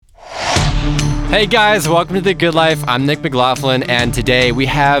Hey guys, welcome to The Good Life. I'm Nick McLaughlin, and today we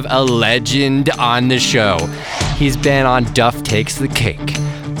have a legend on the show. He's been on Duff Takes the Cake,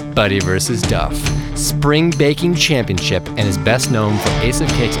 Buddy vs. Duff, Spring Baking Championship, and is best known for Ace of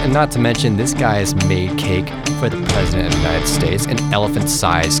Cakes, and not to mention this guy has made cake for the President of the United States and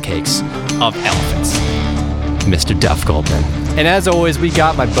elephant-sized cakes of elephants, Mr. Duff Goldman. And as always, we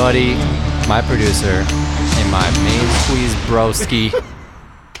got my buddy, my producer, and my main squeeze broski,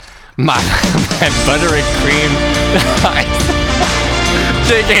 my butter and cream,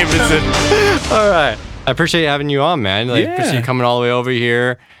 Jake Amerson. All right. I appreciate having you on, man. Appreciate you coming all the way over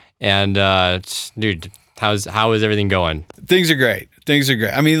here. And, dude, how is everything going? Things are great.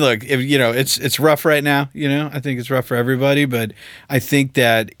 I mean, look, it's rough right now. I think it's rough for everybody, but I think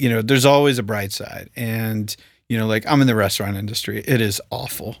that, there's always a bright side. And, I'm in the restaurant industry. It is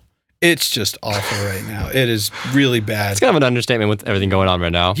awful. It's just awful right now. It is really bad. It's kind of an understatement with everything going on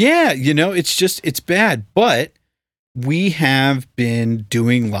right now. Yeah, it's bad. But we have been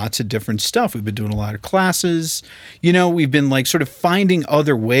doing lots of different stuff. We've been doing a lot of classes. We've been sort of finding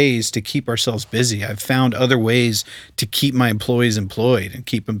other ways to keep ourselves busy. I've found other ways to keep my employees employed and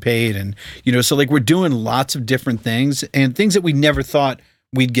keep them paid. And, so we're doing lots of different things and things that we never thought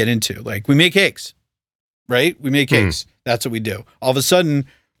we'd get into. Like we make cakes, right? We make cakes. That's what we do. All of a sudden,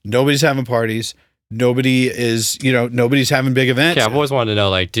 nobody's having parties. Nobody's having big events. Yeah, I've always wanted to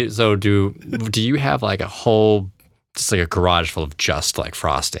know, do you have a whole, just a garage full of just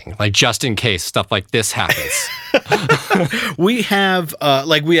frosting, just in case stuff like this happens? We have a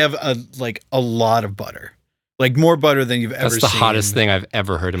lot of butter, more butter than you've ever seen. That's the hottest thing I've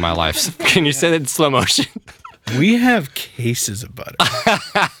ever heard in my life. Can you say that in slow motion? We have cases of butter.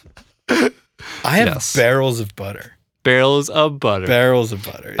 I have barrels of butter. Barrels of butter.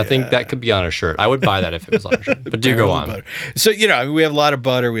 I think that could be on a shirt. I would buy that if it was on a shirt. But do go on. Butter. So, we have a lot of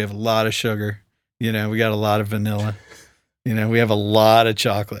butter. We have a lot of sugar. We got a lot of vanilla. We have a lot of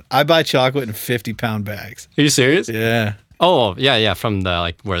chocolate. I buy chocolate in 50-pound bags. Are you serious? Yeah. Oh, yeah. From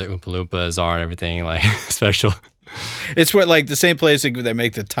the, where the Oompa Loompas are and everything, special. It's where, the same place that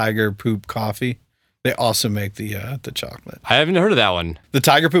make the tiger poop coffee. They also make the chocolate. I haven't heard of that one. The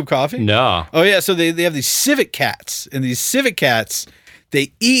tiger poop coffee? No. Oh, yeah. So they have these civet cats. And these civet cats,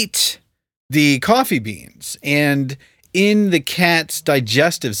 they eat the coffee beans. And in the cat's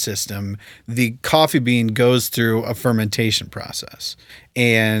digestive system, the coffee bean goes through a fermentation process.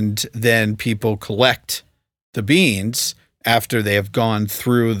 And then people collect the beans after they have gone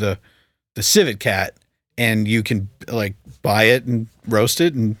through the civet cat. And you can, buy it and roast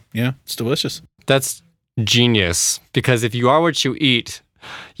it. And, it's delicious. That's genius, because if you are what you eat,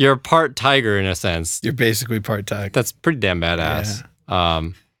 you're part tiger in a sense. You're basically part tiger. That's pretty damn badass. Yeah.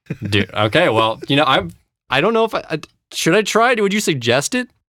 Dude, okay, well, I don't know if should I try it? Would you suggest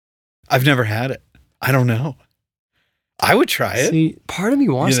it? I've never had it. I don't know. I would try it. See, part of me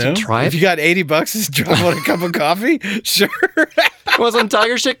wants to try it. If you got $80 to drop on a cup of coffee, sure. Want some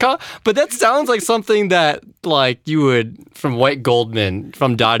tiger shit but that sounds like something that you would from White Goldman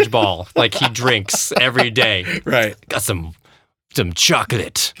from Dodgeball, he drinks every day. Right. Got some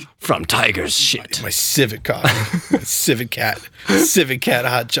chocolate from Tiger's shit. My civet coffee. civet cat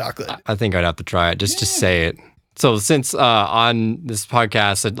hot chocolate. I think I'd have to try it just to say it. So since on this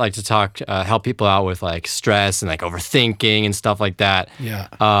podcast, I'd like to talk, help people out with stress and overthinking and stuff like that.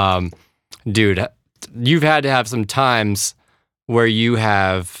 Yeah. Dude, you've had to have some times where you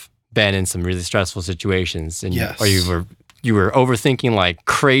have been in some really stressful situations, and yes. or you were overthinking like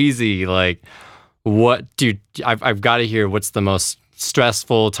crazy. What, dude? I've got to hear what's the most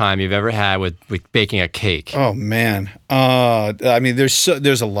stressful time you've ever had with baking a cake. Oh man, I mean, there's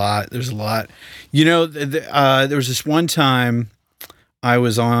a lot. There was this one time I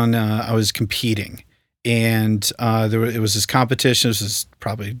was competing, and it was this competition. This was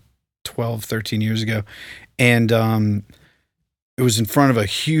probably 12, 13 years ago, and it was in front of a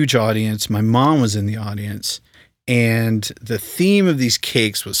huge audience. My mom was in the audience, and the theme of these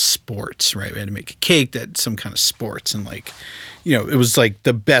cakes was sports, right? We had to make a cake that some kind of sports, and it was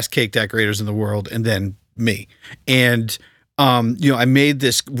the best cake decorators in the world, and then me. And I made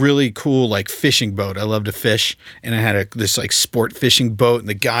this really cool fishing boat. I love to fish, and I had this sport fishing boat, and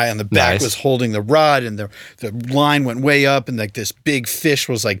the guy on the back was holding the rod, and the line went way up, and this big fish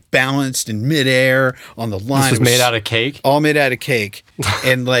was balanced in midair on the line. This was made out of cake? All made out of cake,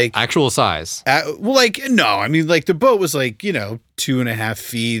 and actual size. No, I mean the boat was 2.5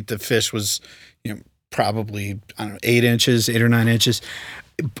 feet. The fish was probably 8 or 9 inches,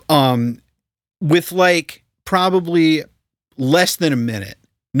 with probably less than a minute,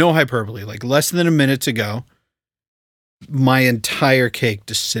 no hyperbole, less than a minute to go, my entire cake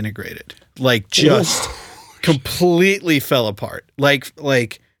disintegrated. like just completely fell apart, like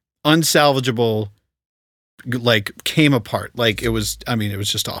unsalvageable, like came apart. Like it was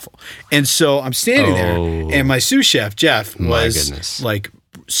just awful. And so I'm standing there, and my sous chef Jeff was like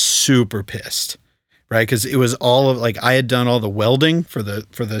super pissed. Right, because it was all of like I had done all the welding for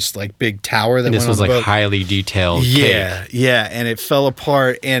this like big tower that and this went was on the like boat. highly detailed. Yeah, cake. yeah, and it fell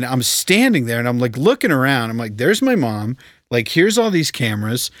apart. And I'm standing there, and I'm like looking around. I'm like, "There's my mom. Like, here's all these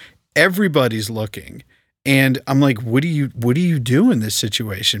cameras. Everybody's looking." And I'm like, "What do you do in this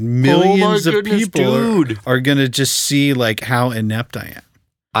situation? Millions of people are gonna just see like how inept I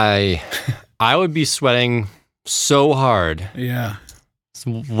am." I would be sweating so hard. Yeah.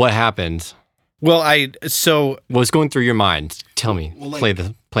 So what happened? Well, what's going through your mind? Tell me. Well,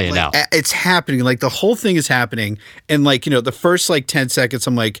 play it out. It's happening. Like the whole thing is happening, and like the first like 10 seconds,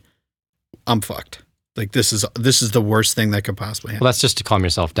 I'm like, I'm fucked. Like this is the worst thing that could possibly happen. Well, that's just to calm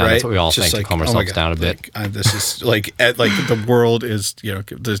yourself down. Right? That's what we all think, like, to calm ourselves down a bit. Like, this is like the world is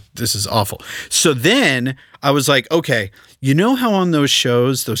this is awful. So then I was like, okay, how on those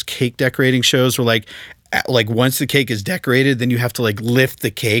shows, those cake decorating shows, were like once the cake is decorated, then you have to like lift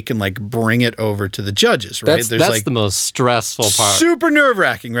the cake and like bring it over to the judges, right? That's like the most stressful part. Super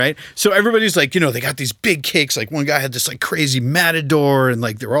nerve-wracking, right? So everybody's like, they got these big cakes. Like one guy had this like crazy matador, and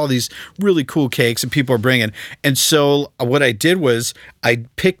like there were all these really cool cakes and people are bringing. And so what I did was I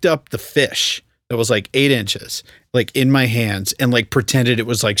picked up the fish that was like 8 inches, like in my hands, and like pretended it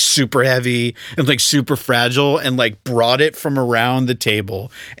was like super heavy and like super fragile, and like brought it from around the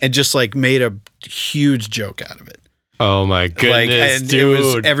table and just like made a huge joke out of it. Oh my goodness,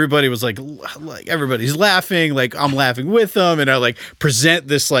 dude. Everybody was like everybody's laughing, like I'm laughing with them, and I like present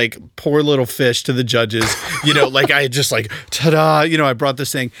this like poor little fish to the judges, like I just like ta-da, I brought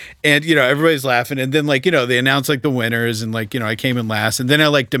this thing, and everybody's laughing, and then like they announced like the winners, and like I came in last, and then I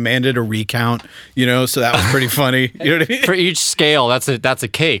like demanded a recount, so that was pretty funny. You know what I mean? For each scale, that's a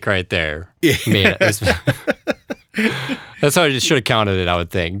cake right there. Yeah. That's how I just should have counted it, I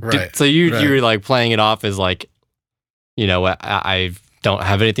would think. Right. So you were like playing it off as like, I don't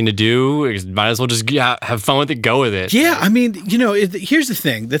have anything to do. Might as well just have fun with it, go with it. Yeah, I mean, here's the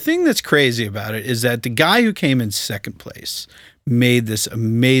thing. The thing that's crazy about it is that the guy who came in second place made this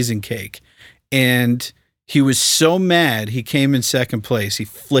amazing cake, and he was so mad he came in second place, he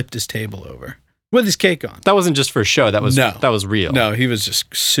flipped his table over with his cake on. That wasn't just for show. That was real. No, he was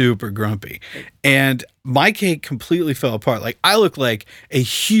just super grumpy. And my cake completely fell apart. Like I look like a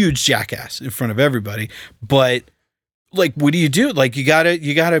huge jackass in front of everybody, but like, what do you do? Like, you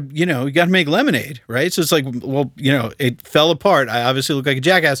gotta make lemonade, right? So it's like, well, it fell apart. I obviously look like a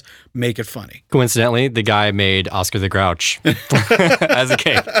jackass. Make it funny. Coincidentally, the guy made Oscar the Grouch as a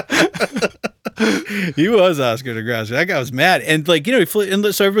cake. He was Oscar the Grouch. That guy was mad, and like, he flipped,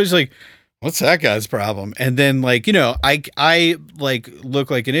 and so everybody's like, what's that guy's problem? And then like, I like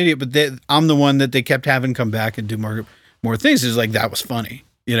look like an idiot, but I'm the one that they kept having come back and do more things. It's like, that was funny.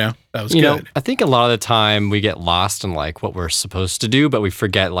 That was good. I think a lot of the time we get lost in like what we're supposed to do, but we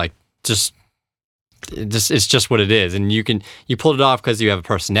forget like it's just what it is. And you pulled it off because you have a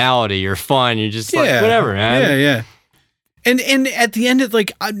personality, you're fun, you're just like, whatever, man. Yeah. And at the end, it's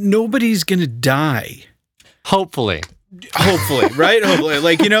like, nobody's going to die. Hopefully, right? Hopefully.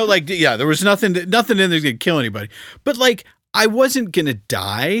 Like, there was nothing in there going to kill anybody. But like, I wasn't going to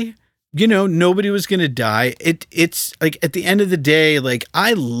die. Nobody was going to die. It's like, at the end of the day, like,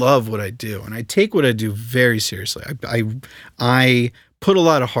 I love what I do, and I take what I do very seriously. I put a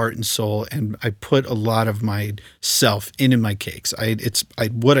lot of heart and soul, and I put a lot of myself in my cakes.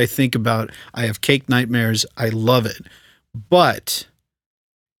 What I think about, I have cake nightmares. I love it. But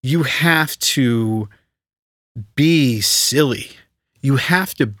you have to be silly. You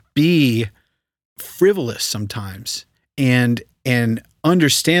have to be frivolous sometimes, and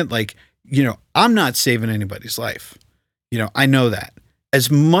understand, like, I'm not saving anybody's life. I know that. As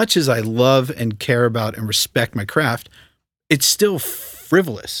much as I love and care about and respect my craft, it's still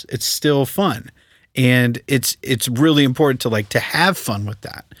frivolous. It's still fun. And it's really important to have fun with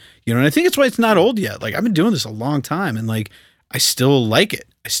that. And I think it's why it's not old yet. Like, I've been doing this a long time, and like, I still like it.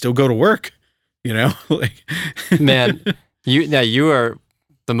 I still go to work, like, man, you are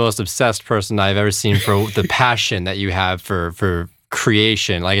the most obsessed person I've ever seen for the passion that you have for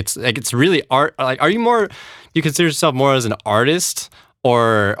creation. Like, it's really art. Like, are you more, you consider yourself more as an artist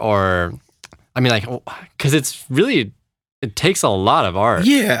or I mean, like, because it's really, it takes a lot of art.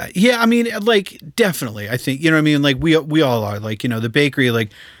 Yeah. I mean, like, definitely. I think, what I mean? Like, we all are, like, the bakery,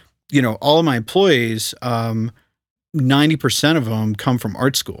 like, all of my employees, 90% of them come from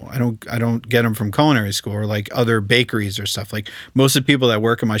art school. I don't get them from culinary school or like other bakeries or stuff. Like most of the people that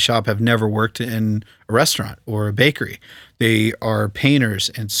work in my shop have never worked in a restaurant or a bakery. They are painters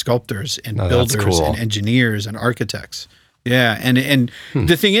and sculptors and builders and engineers and architects. Yeah. And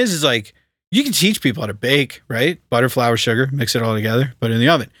the thing is like, you can teach people how to bake, right? Butter, flour, sugar, mix it all together, put it in the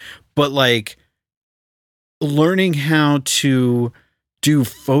oven. But like learning how to do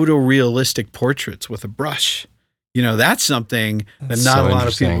photorealistic portraits with a brush, that's something that not a lot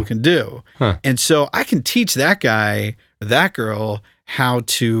of people can do. Huh. And so I can teach that guy or that girl how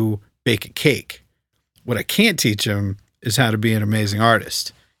to bake a cake. What I can't teach them is how to be an amazing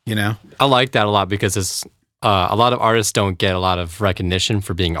artist, I like that a lot because it's a lot of artists don't get a lot of recognition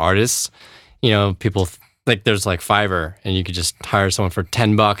for being artists. People like there's like Fiverr and you could just hire someone for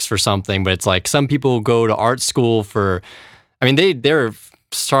 $10 for something, but it's like some people go to art school they're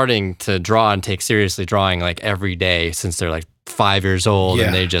starting to draw and take seriously drawing like every day since they're like 5 years old,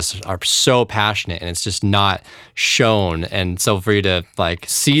 and they just are so passionate and it's just not shown. And so for you to like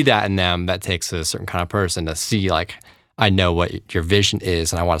see that in them, that takes a certain kind of person to see like, I know what your vision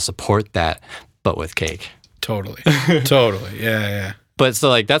is and I want to support that, but with cake. Totally. Yeah. But so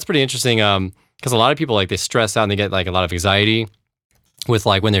like that's pretty interesting because a lot of people like they stress out and they get like a lot of anxiety with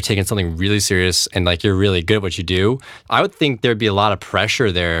like when they're taking something really serious and like you're really good at what you do. I would think there'd be a lot of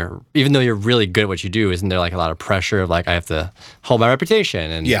pressure there, even though you're really good at what you do. Isn't there like a lot of pressure of like I have to hold my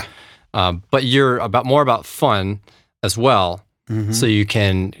reputation and but you're more about fun as well, so you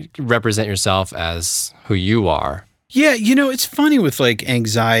can represent yourself as who you are. Yeah, it's funny with like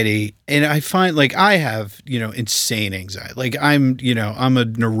anxiety, and I find like I have, insane anxiety. Like I'm a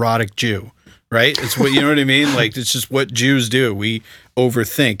neurotic Jew, right? It's what, what I mean? Like it's just what Jews do. We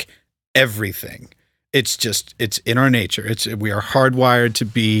overthink everything. It's in our nature. We are hardwired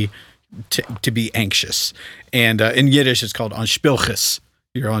to be anxious. And in Yiddish it's called onspilchus.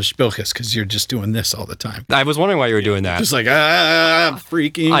 You're on spilchus because you're just doing this all the time. I was wondering why you were doing that. Just like, I'm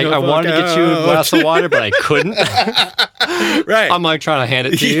freaking. I wanted to get you a glass of water, but I couldn't. Right. I'm like trying to hand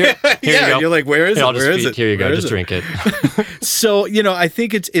it to you. Here you go. You're like, where is it? Where is it? Here you go. Just drink it. So, I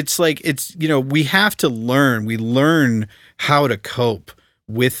think it's like, we have to learn. We learn how to cope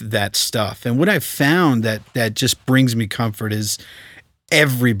with that stuff. And what I've found that just brings me comfort is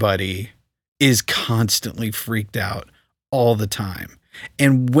everybody is constantly freaked out all the time.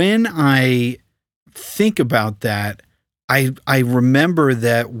 And when I think about that, I remember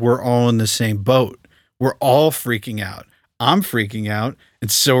that we're all in the same boat. We're all freaking out. I'm freaking out,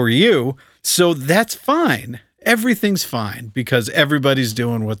 and so are you. So that's fine. Everything's fine because everybody's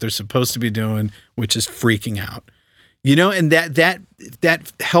doing what they're supposed to be doing, which is freaking out. And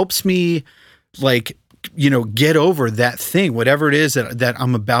that helps me like get over that thing, whatever it is that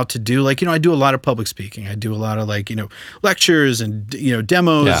I'm about to do. Like, I do a lot of public speaking. I do a lot of like, lectures and,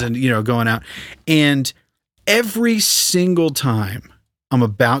 demos and, going out. And every single time I'm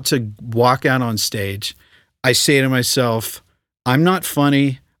about to walk out on stage, I say to myself, I'm not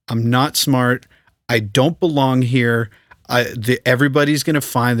funny. I'm not smart. I don't belong here. Everybody's going to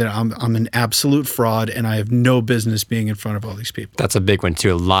find that I'm an absolute fraud and I have no business being in front of all these people. That's a big one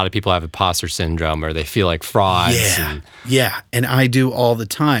too. A lot of people have imposter syndrome or they feel like frauds. Yeah. And I do all the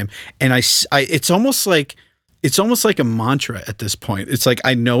time. And it's almost like a mantra at this point. It's like,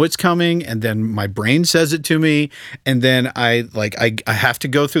 I know it's coming and then my brain says it to me. And then I have to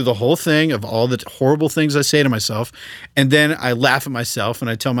go through the whole thing of all the horrible things I say to myself. And then I laugh at myself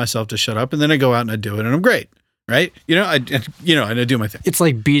and I tell myself to shut up. And then I go out and I do it and I'm great. Right? And I do my thing. It's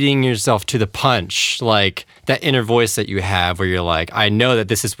like beating yourself to the punch, like that inner voice that you have where you're like, I know that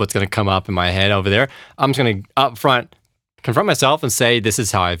this is what's going to come up in my head over there. I'm just going to up front confront myself and say, this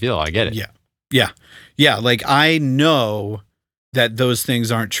is how I feel. I get it. Yeah. Like I know that those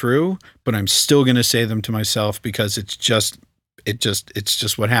things aren't true, but I'm still going to say them to myself because it's just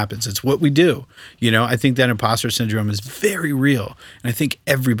what happens. It's what we do. I think that imposter syndrome is very real. And I think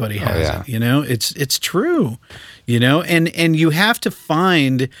everybody has it. It's true, and you have to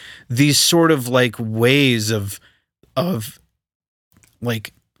find these sort of like ways of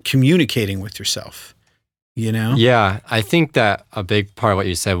like communicating with yourself, Yeah. I think that a big part of what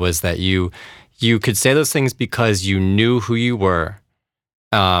you said was that you could say those things because you knew who you were.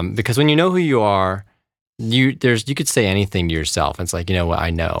 Because when you know who you are, you could say anything to yourself. It's like, what, I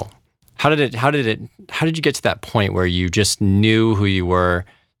know. How did you get to that point where you just knew who you were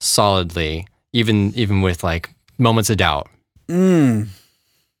solidly, even with like moments of doubt? Wow,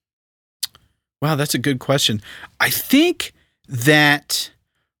 that's a good question. I think that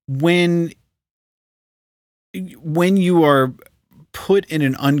when you are put in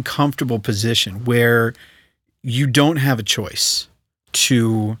an uncomfortable position where you don't have a choice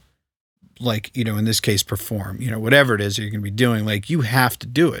to, like, you know, in this case, perform, you know, whatever it is you're going to be doing, like, you have to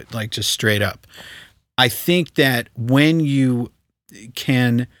do it, like, just straight up. I think that when you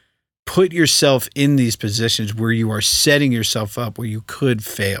can put yourself in these positions where you are setting yourself up where you could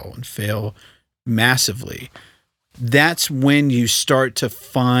fail and fail massively, that's when you start to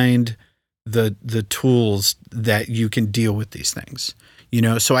find the tools that you can deal with these things. You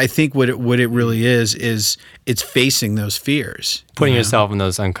know, so I think what it really is it's facing those fears, putting yourself in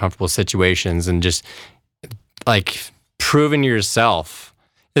those uncomfortable situations and just like proving to yourself.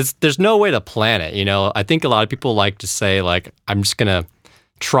 There's no way to plan it. You know, I think a lot of people like to say like, I'm just gonna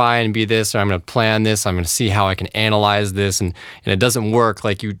try and be this, or I'm gonna plan this. I'm gonna see how I can analyze this, and it doesn't work.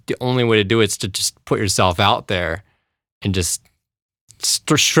 Like the only way to do it is to just put yourself out there and just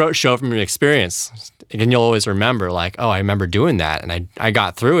show from your experience. And you'll always remember like, oh, I remember doing that and I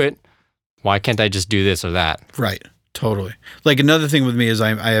got through it. Why can't I just do this or that? Right. Totally. Like another thing with me is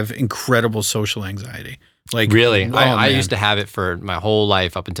I have incredible social anxiety. Like really, I used to have it for my whole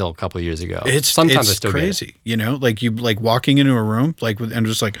life up until a couple of years ago. Sometimes I still crazy, get it. You know, like you like walking into a room like and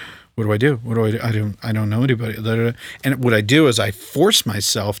just like, what do I do? What do I do? I don't know anybody. And what I do is I force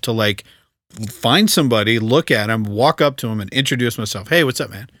myself to like find somebody, look at them, walk up to them, and introduce myself. Hey, what's up,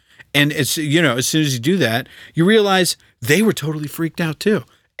 man? And it's, you know, as soon as you do that, you realize they were totally freaked out too.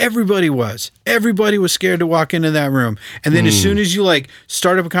 Everybody was scared to walk into that room. And then as soon as you like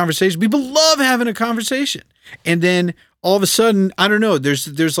start up a conversation, people love having a conversation. And then all of a sudden, I don't know,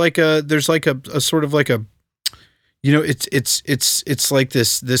 there's like a sort of like a, you know, it's like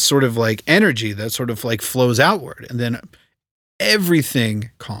this sort of like energy that sort of like flows outward, and then everything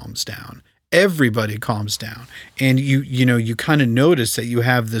calms down. Everybody calms down, and you know, you kind of notice that you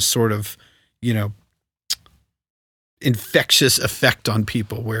have this sort of, you know, infectious effect on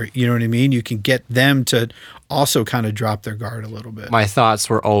people where, you know what I mean? You can get them to also kind of drop their guard a little bit. My thoughts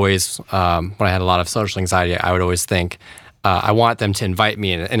were always, when I had a lot of social anxiety, I would always think, I want them to invite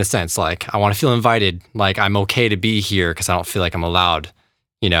me in a sense, like I want to feel invited, like I'm okay to be here because I don't feel like I'm allowed,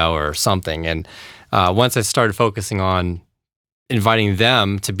 you know, or something. And once I started focusing on inviting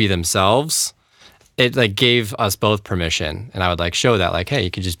them to be themselves, it like gave us both permission. And I would like show that like, hey,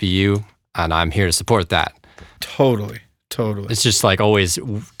 you can just be you and I'm here to support that. Totally. It's just like always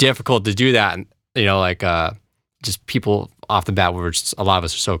difficult to do that. And, you know, like just people off the bat, a lot of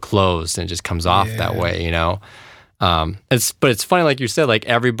us are so closed and it just comes off that way, you know? But it's funny, like you said, like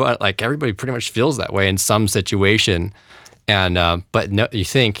everybody pretty much feels that way in some situation. And, but no, you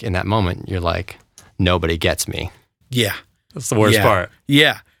think in that moment, you're like, nobody gets me. Yeah. That's the worst part.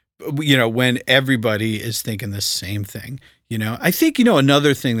 Yeah. You know, when everybody is thinking the same thing, you know, I think, you know,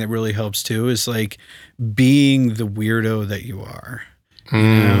 another thing that really helps too is like being the weirdo that you are. You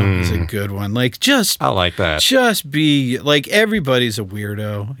know, is a good one. Like I like that. Just be like, everybody's a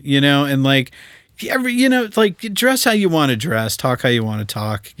weirdo, you know, and like you know, like dress how you want to dress, talk how you want to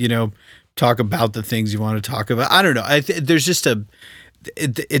talk, you know, talk about the things you want to talk about. I don't know. There's just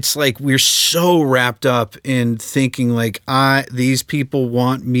it's like we're so wrapped up in thinking like these people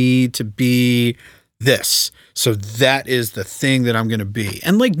want me to be this, so that is the thing that I'm going to be,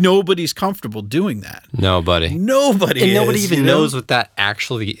 and like nobody's comfortable doing that. Nobody and nobody even knows what that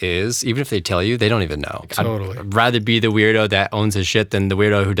actually is. Even if they tell you, they don't even know. Totally. I'd rather be the weirdo that owns his shit than the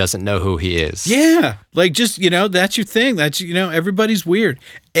weirdo who doesn't know who he is. Yeah, like just, you know, that's your thing. That's, you know, everybody's weird.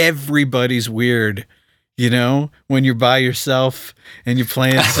 You know, when you're by yourself and you're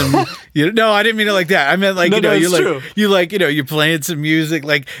playing some, you know, no, I didn't mean it like that. I meant like, you know, you're playing some music.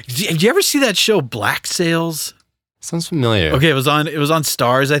 Like, did you ever see that show Black Sails? Sounds familiar. Okay, it was on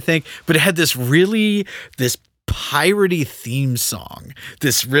Starz, I think, but it had this piratey theme song.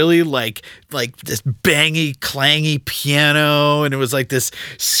 This really like this bangy, clangy piano, and it was like this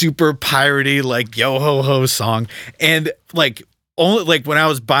super piratey like yo ho ho song, and like. Only like when I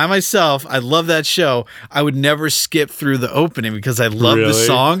was by myself, I love that show. I would never skip through the opening because I love the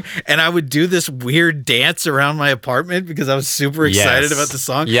song, and I would do this weird dance around my apartment because I was super excited about the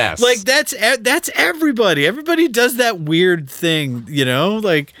song. Yes, like that's everybody. Everybody does that weird thing, you know.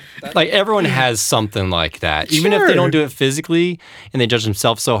 Like everyone has something like that, even if they don't do it physically, and they judge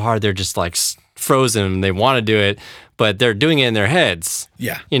themselves so hard, they're just like frozen. They want to do it, but they're doing it in their heads.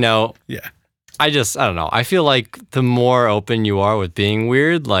 Yeah, you know. Yeah. I don't know. I feel like the more open you are with being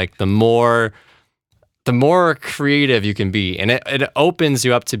weird, like the more creative you can be. And it opens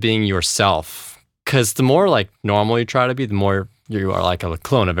you up to being yourself. Because the more like normal you try to be, the more you are like a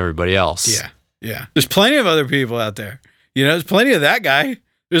clone of everybody else. Yeah. Yeah. There's plenty of other people out there. You know, there's plenty of that guy.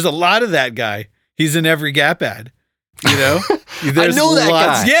 There's a lot of that guy. He's in every Gap ad. You know? There's know that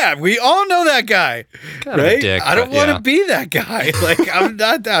lots, guy. Yeah, we all know that guy, Kind of a right? dick, I don't but want to yeah. be that guy. Like I'm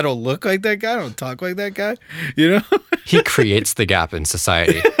not. I don't look like that guy. I don't talk like that guy. You know. He creates the gap in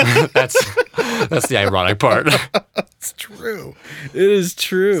society. That's the ironic part. It's true. It is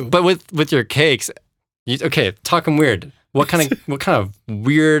true. But with your cakes, okay, talking weird. What kind of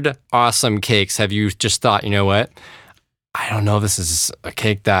weird, awesome cakes have you just thought, you know what? I don't know if this is a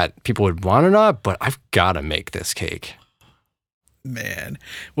cake that people would want or not, but I've got to make this cake. Man.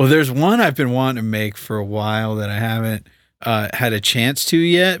 Well, there's one I've been wanting to make for a while that I haven't had a chance to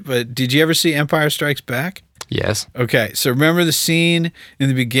yet. But did you ever see Empire Strikes Back? Yes. Okay, so remember the scene in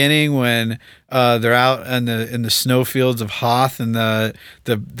the beginning when they're out in the snowfields of Hoth, and Han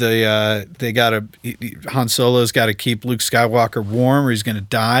Solo's got to keep Luke Skywalker warm, or he's going to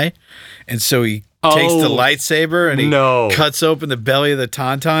die, and so he takes the lightsaber and he cuts open the belly of the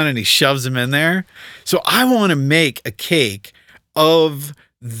Tauntaun and he shoves him in there. So I want to make a cake of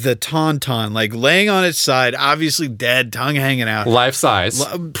the Tauntaun, like laying on its side, obviously dead, tongue hanging out. Life size.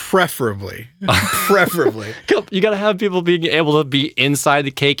 Preferably. You got to have people being able to be inside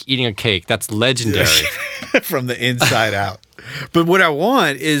the cake eating a cake. That's legendary. From the inside out. But what I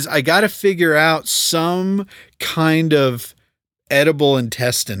want is I got to figure out some kind of edible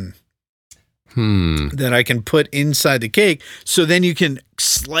intestine that I can put inside the cake, so then you can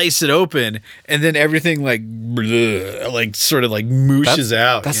slice it open and then everything like sort of like mooshes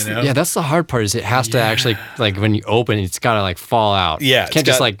out. That's, you know? Yeah, that's the hard part, is it has to actually, like, when you open, it's got to like fall out. Yeah, it can't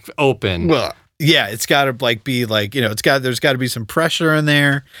just like open. Well, yeah, it's got to like be like, you know, there's got to be some pressure in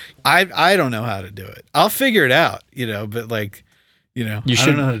there. I don't know how to do it. I'll figure it out, you know, but like, you know, You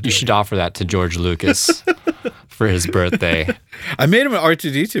should offer that to George Lucas for his birthday. I made him an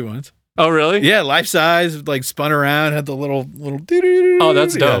R2D2 once. Oh, really? Yeah, life size, like spun around, had the little. Oh,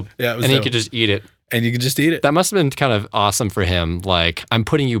 that's dope. Yeah, it was and dope. he could just eat it. And you can just eat it. That must have been kind of awesome for him. Like, I'm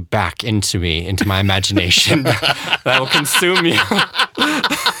putting you back into my imagination that will consume you.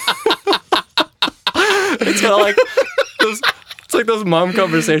 It's kind of like it's like those mom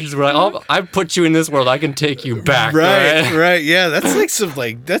conversations where I put you in this world, I can take you back. Right. Yeah, that's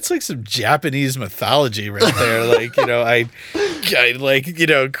like some Japanese mythology right there. Like, you know, I like, you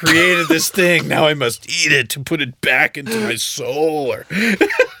know, created this thing. Now I must eat it to put it back into my soul.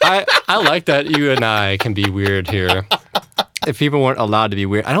 I like that you and I can be weird here. If people weren't allowed to be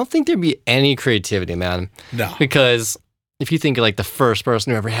weird, I don't think there'd be any creativity, man. No. Because if you think of like the first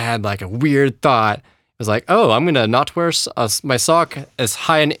person who ever had like a weird thought, was like, oh, I'm gonna not wear my sock as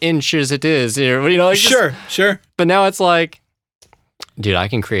high an inch as it is. You know, like sure. But now it's like, dude, I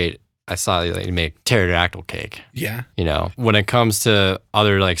can create. I saw you make pterodactyl cake. Yeah. You know, when it comes to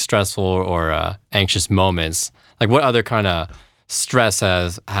other like stressful or anxious moments, like what other kind of stress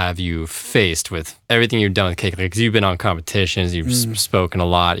have you faced with everything you've done with cake? Like, 'cause you've been on competitions, you've spoken a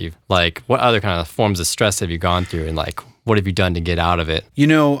lot. You've like, what other kind of forms of stress have you gone through, and like, what have you done to get out of it? You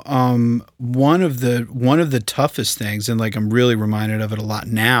know, one of the toughest things, and like I'm really reminded of it a lot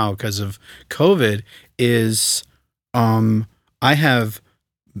now because of COVID, is I have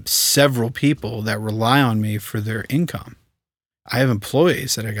several people that rely on me for their income. I have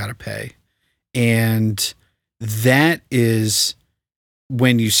employees that I got to pay, and that is,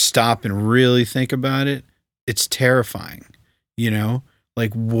 when you stop and really think about it, it's terrifying. You know,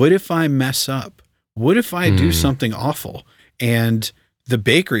 like, what if I mess up? What if I do something awful and the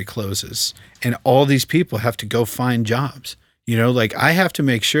bakery closes and all these people have to go find jobs? You know, like, I have to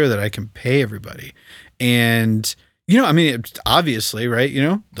make sure that I can pay everybody. And, you know, I mean, it's obviously, right? You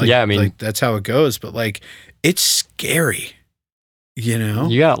know, like, yeah, I mean, like, that's how it goes. But like, it's scary, you know?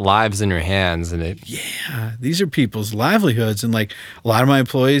 You got lives in your hands, and Yeah, these are people's livelihoods. And like, a lot of my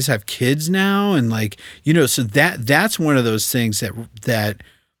employees have kids now. And like, you know, so that's one of those things that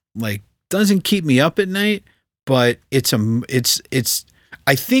like, doesn't keep me up at night, but it's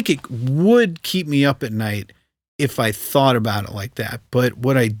I think it would keep me up at night if I thought about it like that. But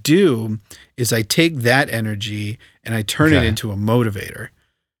what I do is I take that energy and I turn it into a motivator,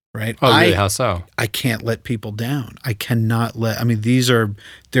 right? Oh, really? How so? I can't let people down. I cannot I mean,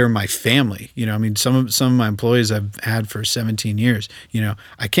 they're my family. You know, I mean, some of my employees I've had for 17 years, you know,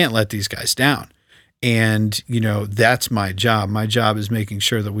 I can't let these guys down. And, you know, that's my job. My job is making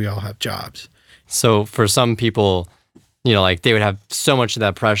sure that we all have jobs. So for some people, you know, like, they would have so much of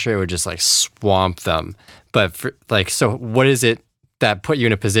that pressure, it would just like swamp them. But for, like, so what is it that put you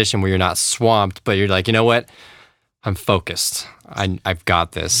in a position where you're not swamped, but you're like, you know what? I'm focused. I've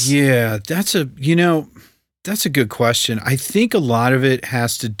got this. Yeah, that's a good question. I think a lot of it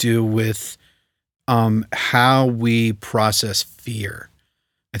has to do with how we process fear.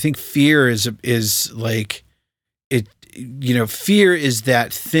 I think fear is like, fear is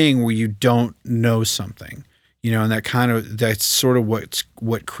that thing where you don't know something, and that's sort of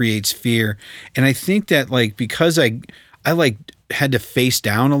what creates fear. And I think that like, because I like had to face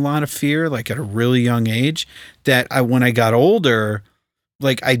down a lot of fear, like at a really young age, that when I got older,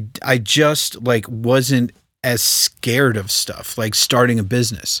 like I just like wasn't as scared of stuff like starting a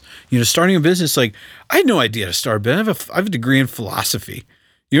business. Starting a business, like I had no idea to start a business. I have a degree in philosophy.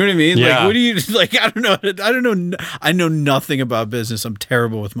 You know what I mean? Yeah. Like, what do you like? I don't know. I know nothing about business. I'm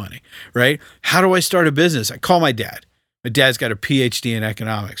terrible with money, right? How do I start a business? I call my dad. My dad's got a PhD in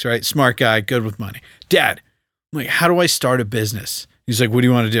economics, right? Smart guy, good with money. Dad, I'm like, how do I start a business? He's like, what do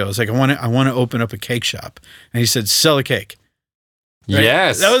you want to do? I was like, I want to open up a cake shop. And he said, sell a cake. Right?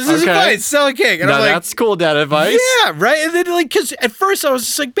 Yes. That was his advice. Sell a cake. And No, I'm like, that's cool dad advice. yeah, right. And then like, because at first I was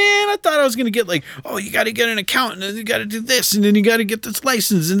just like, man, I thought I was gonna get like, oh, you got to get an accountant, and you got to do this, and then you got to get this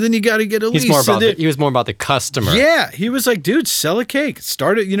license, and then you got to get a lease. He was more about the customer. Yeah, he was like, dude, sell a cake,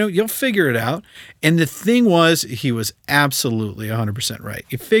 start it. You'll figure it out. And the thing was, he was absolutely 100% right.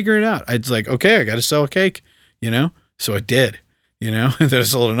 You figure it out. I was like, okay, I got to sell a cake. So I did. And then I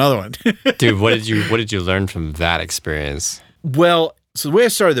sold another one. Dude, what did you learn from that experience? Well, so the way I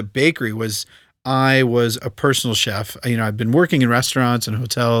started the bakery was I was a personal chef. I've been working in restaurants and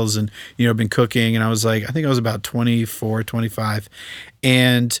hotels and, been cooking. And I was like, I think I was about 24, 25.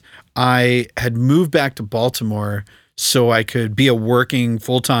 And I had moved back to Baltimore so I could be a working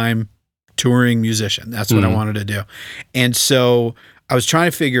full-time touring musician. That's what I wanted to do. And so I was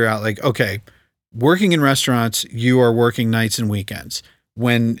trying to figure out like, okay, working in restaurants, you are working nights and weekends.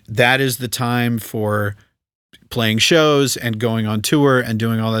 When that is the time for playing shows and going on tour and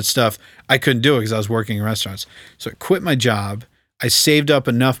doing all that stuff, I couldn't do it because I was working in restaurants. So I quit my job. I saved up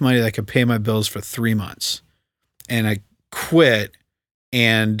enough money that I could pay my bills for 3 months. And I quit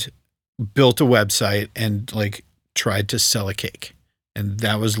and built a website and like tried to sell a cake. And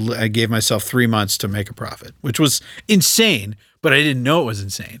I gave myself 3 months to make a profit, which was insane, but I didn't know it was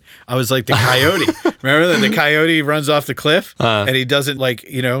insane. I was like the coyote. Remember that the coyote runs off the cliff and he doesn't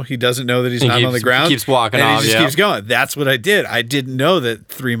he doesn't know that he's not on the ground. He keeps walking and off. He just keeps going. That's what I did. I didn't know that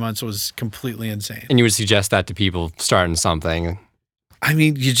 3 months was completely insane. And you would suggest that to people starting something? I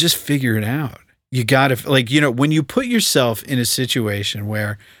mean, you just figure it out. You got to when you put yourself in a situation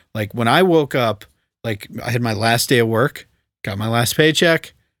where like when I woke up, like I had my last day of work, got my last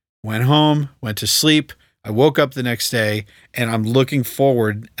paycheck, went home, went to sleep. I woke up the next day and I'm looking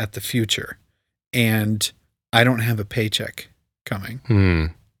forward at the future and I don't have a paycheck coming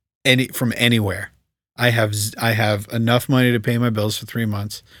from anywhere. I have enough money to pay my bills for 3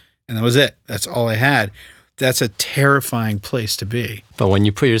 months and that was it. That's all I had. That's a terrifying place to be. But when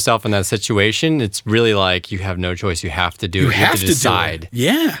you put yourself in that situation, it's really like you have no choice. You have to do it. You have to decide.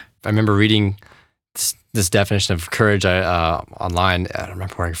 Yeah. I remember reading this definition of courage online. I don't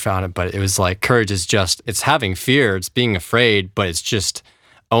remember where I found it, but it was like courage is it's having fear, it's being afraid, but it's just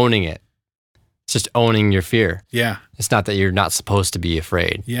owning it. It's just owning your fear. Yeah. It's not that you're not supposed to be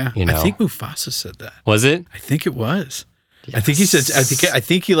afraid. Yeah. I think Mufasa said that. Was it? I think it was. Yes. I think he said, I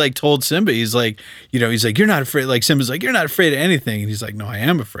think he like told Simba, he's like, you're not afraid. Like Simba's like, you're not afraid of anything. And he's like, no, I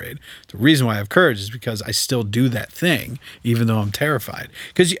am afraid. The reason why I have courage is because I still do that thing, even though I'm terrified.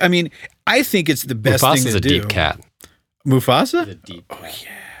 Because I think it's the best thing to do. Mufasa's a deep cat. Mufasa? He's a deep cat.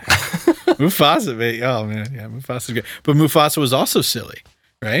 Oh yeah. Mufasa, man. Oh man. Yeah. Mufasa's good. But Mufasa was also silly,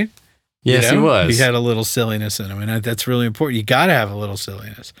 right? Yes, he was. He had a little silliness in him, and that's really important. You got to have a little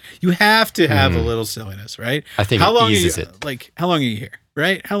silliness. You have to have a little silliness, right? I think how it long eases are you, it. Like, how long are you here,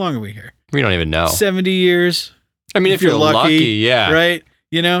 right? How long are we here? We don't even know. 70 years. I mean, if you're lucky, yeah. Right?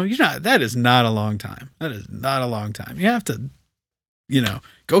 You're not, that is not a long time. That is not a long time. You have to,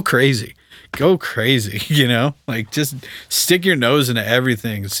 go crazy. Go crazy, like just stick your nose into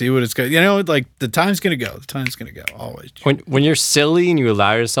everything and see what it's going to, like the time's going to go. The time's going to go always. When you're silly and you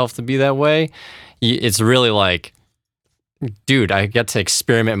allow yourself to be that way, it's really like, dude, I get to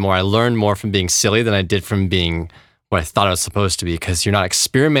experiment more. I learned more from being silly than I did from being what I thought I was supposed to be, because you're not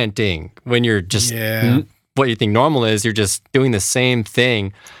experimenting when you're just what you think normal is. You're just doing the same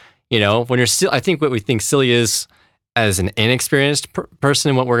thing. When you're still, I think what we think silly is as an inexperienced person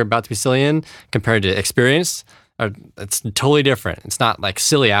in what we're about to be silly in compared to experienced, it's totally different. It's not like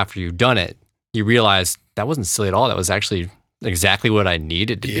silly after you've done it. You realize that wasn't silly at all. That was actually exactly what I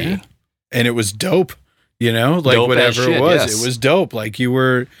needed to be. And it was dope, like dope whatever shit, it was, yes. It was dope. Like you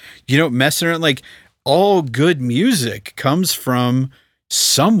were, messing around, like all good music comes from,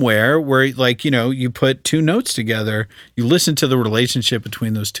 somewhere where, like, you know, you put two notes together, you listen to the relationship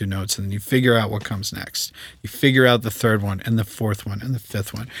between those two notes, and then you figure out what comes next. You figure out the third one and the fourth one and the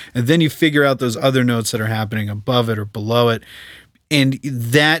fifth one. And then you figure out those other notes that are happening above it or below it. And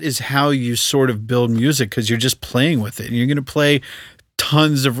that is how you sort of build music, because you're just playing with it. And you're going to play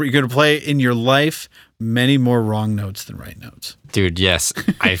you're going to play in your life many more wrong notes than right notes. Dude, yes.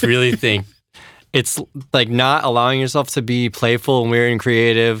 I really think it's like not allowing yourself to be playful and weird and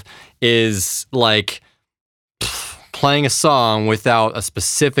creative is like playing a song without a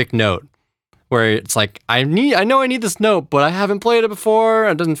specific note, where it's like, I know I need this note, but I haven't played it before.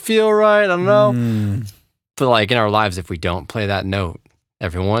 It doesn't feel right. I don't know. But like in our lives, if we don't play that note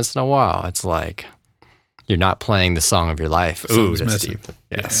every once in a while, it's like you're not playing the song of your life. Ooh, that's missing. deep.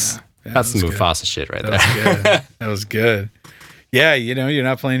 Yes. Yeah, That's some good. Mufasa shit right That there. was good. That was good. Yeah, you know, you're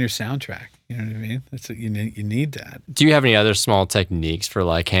not playing your soundtrack. You know what I mean? That's what you need. You need that. Do you have any other small techniques for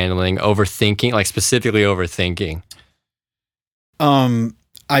like handling overthinking, like specifically overthinking?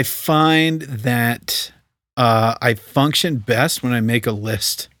 I find that I function best when I make a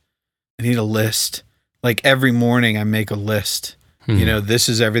list. I need a list. Like every morning I make a list. You know, this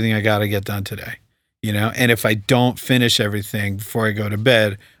is everything I got to get done today. You know, and if I don't finish everything before I go to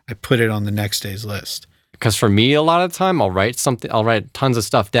bed, I put it on the next day's list. Because for me, a lot of the time, I'll write tons of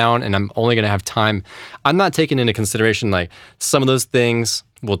stuff down, and I'm only going to have time. I'm not taking into consideration, like, some of those things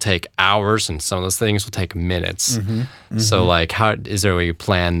will take hours, and some of those things will take minutes. So, like, is there a way you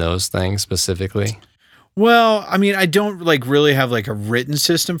plan those things specifically? Well, I mean, I don't like really have like a written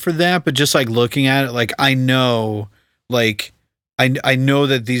system for that, but just like looking at it, like I know, like I know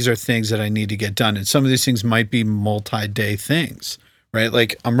that these are things that I need to get done. And some of these things might be multi-day things, right?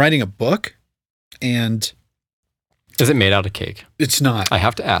 Like I'm writing a book and Is it made out of cake? it's not. I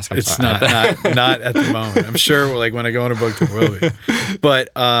have to ask. It's not at the moment. I'm sure like when I go on a book tour, it will be. But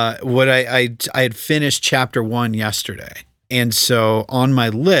what I had finished chapter 1 yesterday. And so on my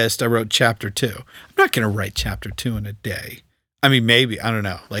list, I wrote chapter 2. I'm not going to write chapter 2 in a day. I mean, maybe, I don't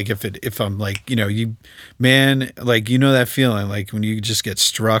know. Like if I'm like, you know, like, you know, that feeling like when you just get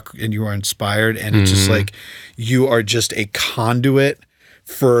struck and you are inspired and it's just like, you are just a conduit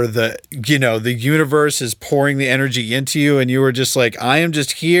for the, you know, the universe is pouring the energy into you and you were just like, I am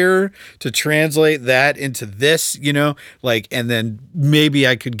just here to translate that into this, you know, like, and then maybe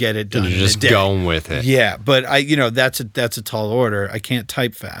I could get it done. You're just going with it. Yeah, but that's a tall order. I can't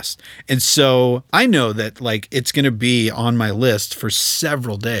type fast. And so I know that like it's going to be on my list for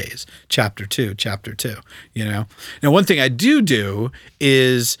several days, chapter 2, you know. Now, one thing I do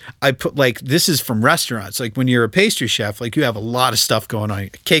is I put like, this is from restaurants. Like when you're a pastry chef, like you have a lot of stuff going on.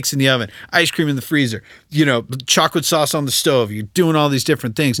 Cakes in the oven, ice cream in the freezer, you know, chocolate sauce on the stove. You're doing all these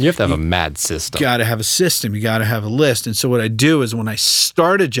different things. You have to have a mad system. You got to have a system. You got to have a list. And so what I do is when I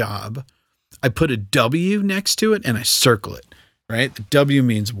start a job, I put a W next to it and I circle it, right? The W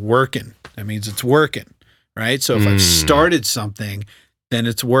means working. That means it's working, right? So if I've started something, then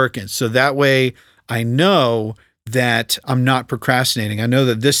it's working. So that way I know that I'm not procrastinating. I know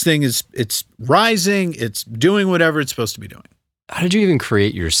that this thing it's rising, it's doing whatever it's supposed to be doing. How did you even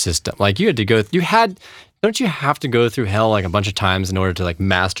create your system? Like don't you have to go through hell like a bunch of times in order to like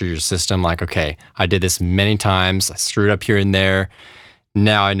master your system? Like, okay, I did this many times. I screwed up here and there.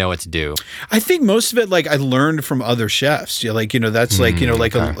 Now I know what to do. I think most of it, like I learned from other chefs. You like, you know, that's like, you know,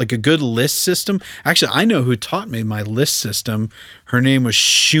 like a good list system. Actually, I know who taught me my list system. Her name was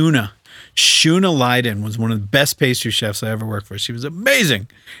Shuna. Shuna Leiden was one of the best pastry chefs I ever worked for. She was amazing.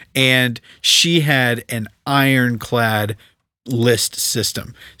 And she had an ironclad list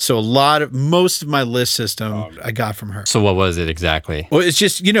system. So most of my list system I got from her. So what was it exactly? Well, it's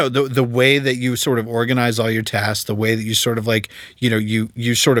just, you know, the way that you sort of organize all your tasks, the way that you sort of like, you know,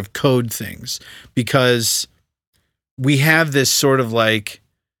 you sort of code things, because we have this sort of like,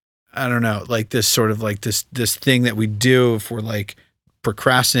 I don't know, like this sort of like this thing that we do if we're like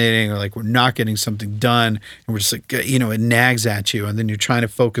procrastinating or like we're not getting something done and we're just like, you know, it nags at you and then you're trying to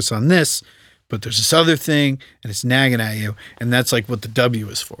focus on this, but there's this other thing and it's nagging at you. And that's like what the W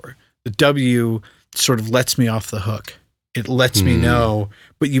is for. The W sort of lets me off the hook. It lets me know,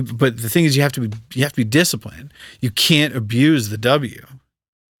 but the thing is you have to be disciplined. You can't abuse the W.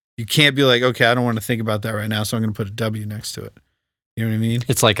 You can't be like, okay, I don't want to think about that right now, so I'm going to put a W next to it. You know what I mean?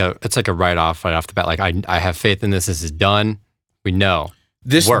 It's like a right off the bat. Like I have faith in this. This is done. We know.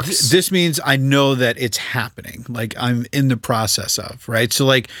 This works. This means I know that it's happening. Like I'm in the process of, right? So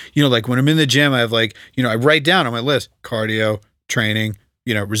like, you know, like when I'm in the gym, I have like, you know, I write down on my list, cardio, training,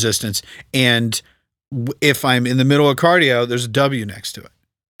 you know, resistance. And if I'm in the middle of cardio, there's a W next to it.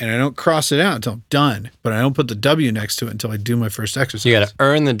 and I don't cross it out until I'm done, but I don't put the W next to it until I do my first exercise. You got to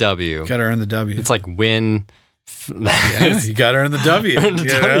earn the W. Got to earn the W. It's like win. Yeah, you got to earn the W. Earn the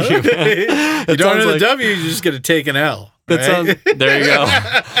W, man. You don't earn the W, you just got to take an L. Right? There you go.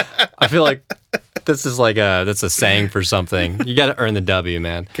 I feel like this is like that's a saying for something. You got to earn the W,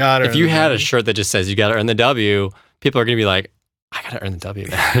 man. If you had a shirt that just says you got to earn the W, people are going to be like, I got to earn the W,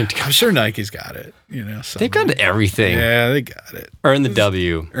 man. I'm sure Nike's got it. They've got everything. Yeah, they got it. Earn the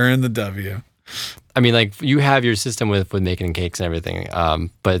W. Earn the W. I mean, like you have your system with making cakes and everything,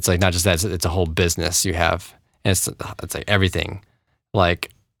 but it's like not just that; it's a whole business you have, and it's like everything.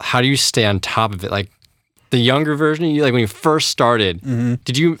 Like, how do you stay on top of it? Like the younger version of you, like when you first started,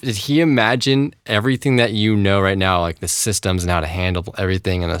 did he imagine everything that you know right now, like the systems and how to handle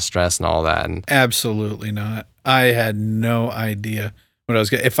everything and the stress and all that? And absolutely not. I had no idea what I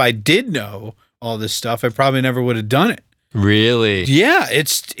was going to. If I did know all this stuff, I probably never would have done it. Really? Yeah,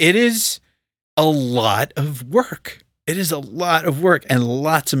 it is a lot of work. It is a lot of work and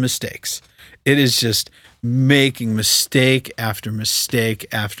lots of mistakes. It is just making mistake after mistake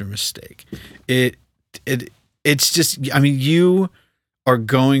after mistake. It's just, I mean, you are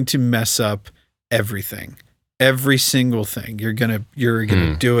going to mess up everything, every single thing. You're gonna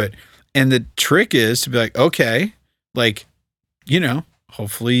do it. And the trick is to be like, okay, like,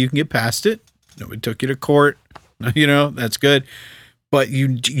 hopefully you can get past it. Nobody took you to court, that's good. But you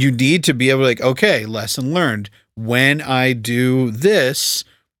need to be able to like, okay, lesson learned. When I do this,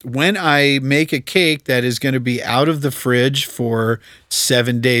 when I make a cake that is going to be out of the fridge for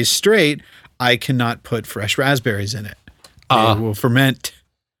 7 days straight, I cannot put fresh raspberries in it. It will ferment.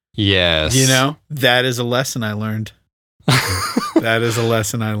 Yes. That is a lesson I learned. That is a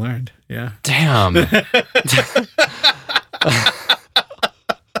lesson I learned. Yeah. Damn.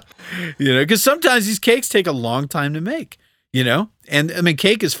 Because sometimes these cakes take a long time to make, and I mean,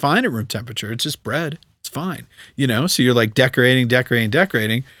 cake is fine at room temperature. It's just bread. It's fine, so you're like decorating,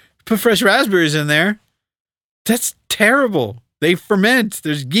 put fresh raspberries in there. That's terrible. They ferment.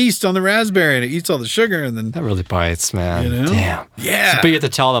 There's yeast on the raspberry and it eats all the sugar. And then that really bites, man. Damn. Yeah. But you have to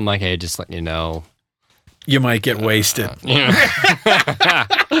tell them like, hey, just letting you know. You might get wasted.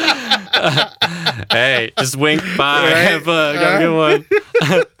 Hey, just wink. Bye. Have a good one.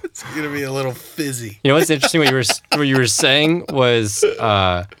 It's gonna be a little fizzy. What's interesting? What you were saying was,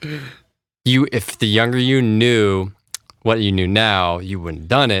 if the younger you knew what you knew now, you wouldn't have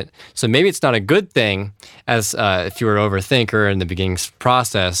done it. So maybe it's not a good thing. As if you were an overthinker in the beginning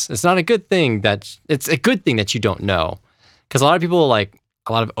process, it's not a good thing it's a good thing that you don't know, because a lot of people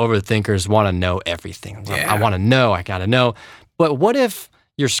a lot of overthinkers want to know everything. Yeah. I want to know. I gotta know. But what if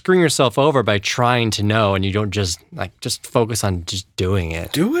you're screwing yourself over by trying to know and you don't just focus on just doing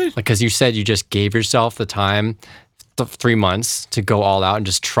it? Do it. Because you said you just gave yourself the time, 3 months to go all out and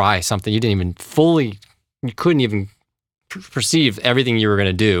just try something you couldn't even perceive everything you were going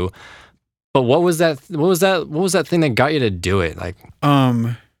to do. But what was that thing that got you to do it?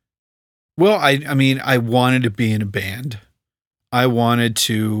 Well, I mean, I wanted to be in a band. I wanted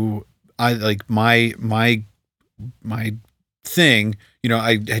to, my thing,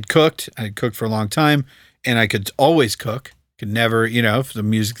 I had cooked for a long time and I could always cook, could never, if the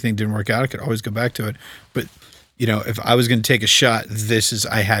music thing didn't work out, I could always go back to it. But, if I was going to take a shot,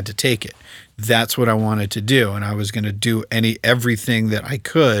 I had to take it. That's what I wanted to do. And I was going to do everything that I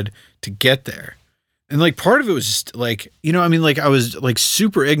could to get there. And part of it was just I was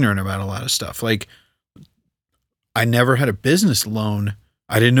super ignorant about a lot of stuff. I never had a business loan.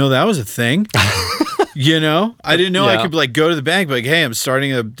 I didn't know that was a thing. I didn't know I could go to the bank, hey, I'm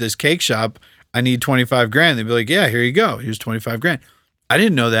starting this cake shop. I need $25,000. They'd be like, yeah, here you go. Here's $25,000. I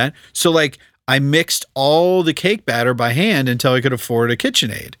didn't know that. So I mixed all the cake batter by hand until I could afford a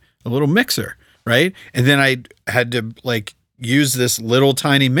KitchenAid, a little mixer. Right. And then I had to use this little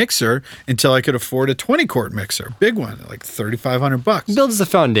tiny mixer until I could afford a 20-quart mixer, big one, $3,500. Builds the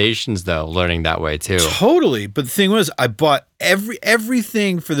foundations though, learning that way too. Totally. But the thing was, I bought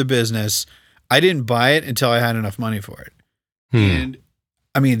everything for the business. I didn't buy it until I had enough money for it. And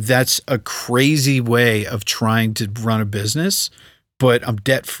I mean, that's a crazy way of trying to run a business, but I'm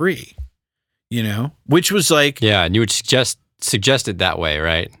debt free, which was yeah. And you would suggest it that way,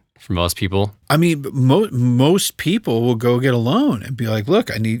 right? For most people. I mean, most people will go get a loan and be like, look,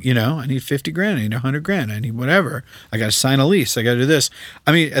 I need $50,000. I need $100,000. I need whatever. I got to sign a lease. I got to do this.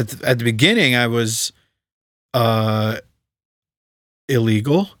 I mean, at the beginning, I was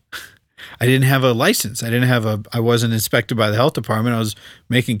illegal. I didn't have a license. I wasn't inspected by the health department. I was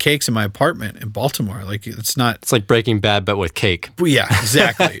making cakes in my apartment in Baltimore. Like it's like Breaking Bad, but with cake. Yeah,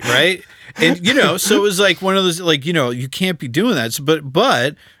 exactly. Right. And, so it was like one of those, like, you can't be doing that. So,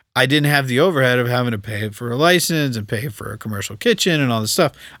 but I didn't have the overhead of having to pay for a license and pay for a commercial kitchen and all this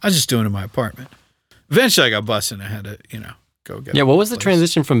stuff. I was just doing it in my apartment. Eventually I got busted and I had to, go get. Yeah. What was the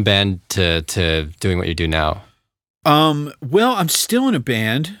transition from band to doing what you do now? Well, I'm still in a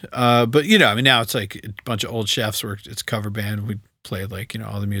band, but now it's like a bunch of old chefs work. It's a cover band. We play like,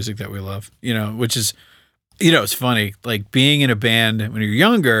 all the music that we love, which is, it's funny, like being in a band when you're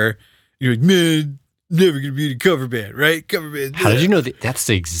younger, you're like, man, never gonna be in a cover band, right? Cover band. How did you know that's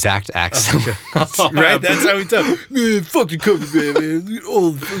the exact accent? Right? That's how we talk. Man, fucking cover band, man.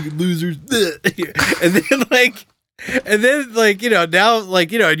 Old fucking losers. And then now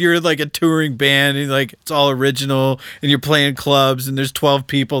like, and you're like a touring band and like it's all original and you're playing clubs and there's 12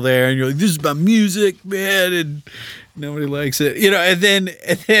 people there and you're like, this is about music, man, and nobody likes it, and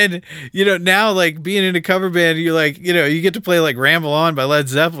then now like being in a cover band, you're like, you get to play like Ramble On by Led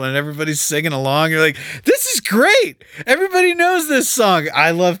Zeppelin and everybody's singing along. You're like, this is great. Everybody knows this song.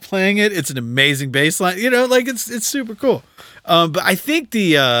 I love playing it. It's an amazing bass line, like it's super cool. But I think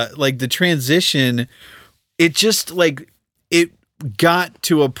the transition, it just like, it got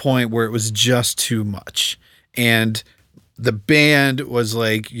to a point where it was just too much. And the band was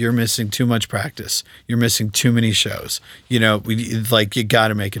like, you're missing too much practice. You're missing too many shows. You got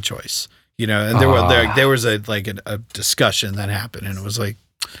to make a choice, and there was a discussion that happened and it was like,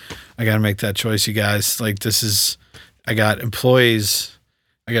 I got to make that choice, you guys. Like, I got employees.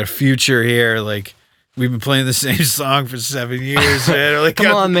 I got a future here. Like, we've been playing the same song for 7 years, man. Like,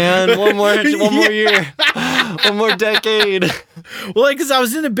 come on, man. One more year. One more decade. Well, like, because I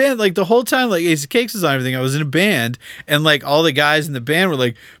was in a band, like, the whole time, like, Ace of Cakes was on everything. I was in a band, and, like, all the guys in the band were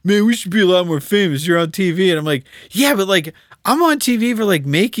like, man, we should be a lot more famous. You're on TV. And I'm like, yeah, but, like, I'm on TV for, like,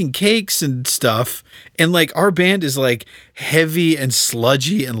 making cakes and stuff. And, like, our band is, like, heavy and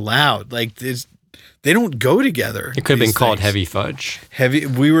sludgy and loud. Like, they don't go together. It could have been called Heavy Fudge.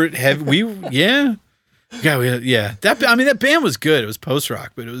 Yeah. Yeah. That band was good. It was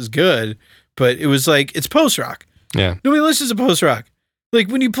post-rock, but it was good. But it was like, it's post-rock. Yeah. Nobody listens to post-rock. Like,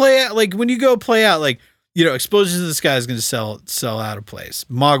 when you go play out, like, Explosions in the Sky is going to sell out a place.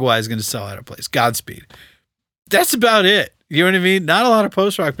 Mogwai is going to sell out a place. Godspeed. That's about it. You know what I mean? Not a lot of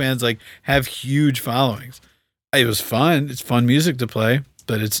post-rock bands, like, have huge followings. It was fun. It's fun music to play,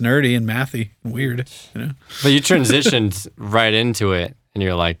 but it's nerdy and mathy and weird, But you transitioned right into it, and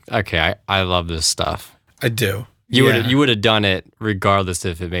you're like, okay, I love this stuff. I do. You would have done it regardless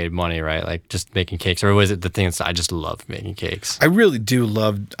if it made money, right? Like just making cakes, or was it the thing that I just love making cakes? I really do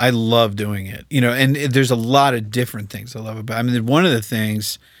I love doing it, and there's a lot of different things I love about it. I mean, one of the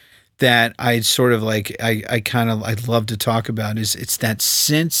things that I sort of like, I'd love to talk about is it's that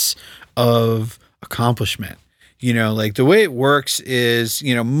sense of accomplishment. Like the way it works is,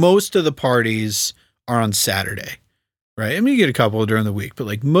 most of the parties are on Saturday. Right. I mean, you get a couple during the week, but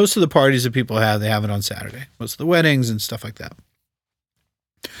like most of the parties that people have, they have it on Saturday. Most of the weddings and stuff like that.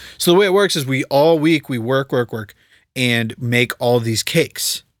 So the way it works is all week we work and make all these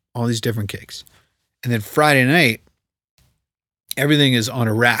cakes, all these different cakes. And then Friday night, everything is on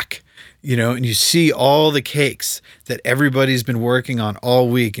a rack, and you see all the cakes that everybody's been working on all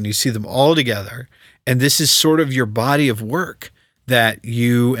week and you see them all together. And this is sort of your body of work that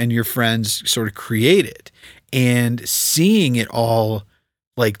you and your friends sort of created. And seeing it all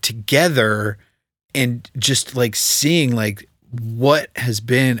like together and just like seeing like what has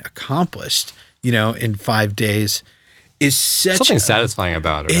been accomplished, in 5 days is something satisfying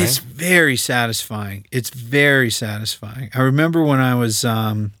about it, right? It's very satisfying. It's very satisfying. I remember when I was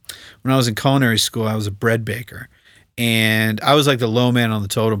in culinary school, I was a bread baker. And I was like the low man on the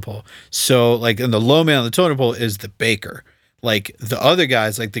totem pole. So like, and the low man on the totem pole is the baker. Like the other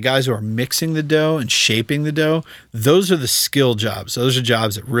guys, like the guys who are mixing the dough and shaping the dough, those are the skill jobs. Those are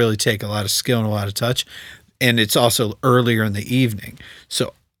jobs that really take a lot of skill and a lot of touch. And it's also earlier in the evening.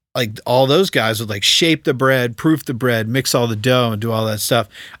 So like all those guys would like shape the bread, proof the bread, mix all the dough and do all that stuff.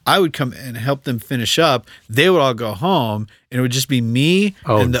 I would come and help them finish up. They would all go home and it would just be me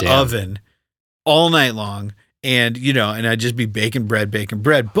and the oven all night long. And, and I'd just be baking bread.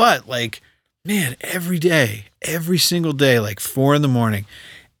 But like, man, every day, every single day, like 4 a.m,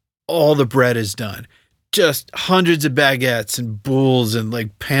 all the bread is done. Just hundreds of baguettes and boules and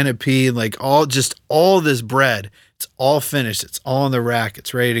like panoply and like all this bread. It's all finished. It's all on the rack.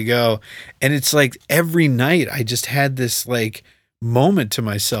 It's ready to go. And it's like every night I just had this like moment to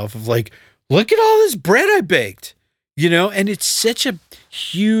myself of like, look at all this bread I baked, and it's such a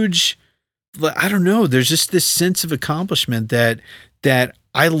huge I don't know, there's just this sense of accomplishment that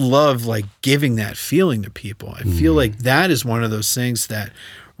I love, like, giving that feeling to people. I feel like that is one of those things that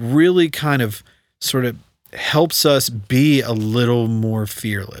really kind of sort of helps us be a little more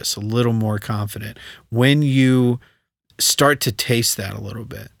fearless, a little more confident when you start to taste that a little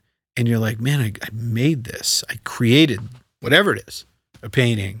bit. And you're like, man, I made this. I created whatever it is, a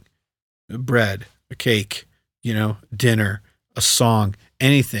painting, a bread, a cake, dinner, a song,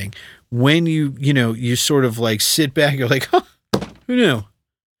 anything. When you sort of like sit back, you're like, huh, who knew?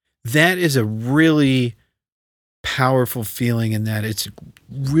 That is a really powerful feeling, in that it's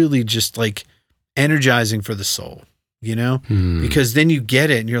really just like energizing for the soul, because then you get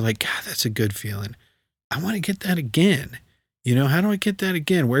it and you're like, God, that's a good feeling. I want to get that again. How do I get that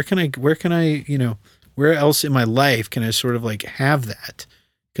again? Where can I, where else in my life can I sort of like have that?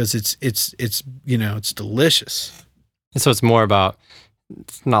 Because it's delicious. And so it's more about,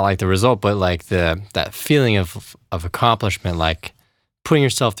 it's not like the result, but like that feeling of accomplishment, like putting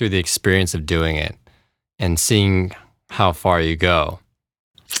yourself through the experience of doing it and seeing how far you go.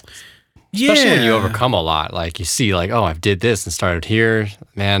 Especially when you overcome a lot. Like you see like, oh, I did this and started here.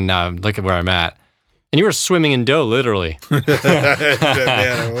 Man, now look at where I'm at. And you were swimming in dough, literally. Man,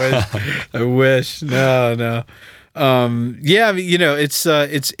 I wish. No. Yeah, I mean,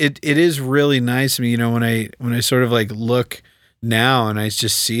 it is really nice. I mean, when I sort of like look now and I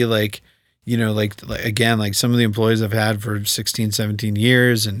just see like, like again, like some of the employees I've had for 16, 17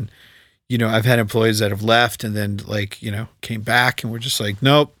 years. And, I've had employees that have left and then like, came back and we're just like,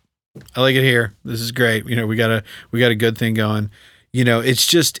 nope, I like it here. This is great. We got a good thing going. It's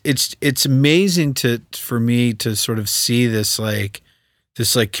just, it's amazing for me to sort of see this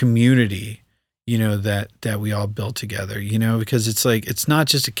community, that we all built together, because it's like, it's not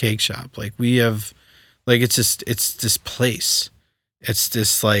just a cake shop. Like we have, like, it's this place. It's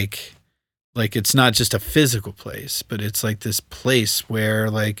this like it's not just a physical place, but it's like this place where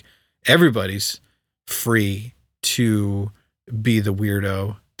like everybody's free to be the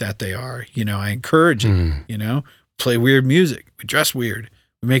weirdo that they are. I encourage it, play weird music. We dress weird.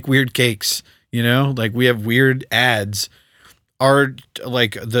 We make weird cakes, like we have weird ads. Our,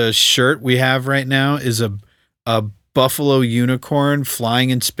 like the shirt we have right now is a buffalo unicorn flying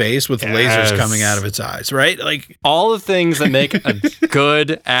in space with lasers coming out of its eyes, right? Like all the things that make a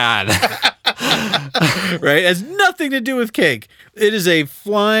good ad. Right? It has nothing to do with cake. It is a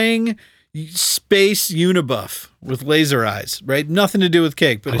flying space unibuff with laser eyes, right? Nothing to do with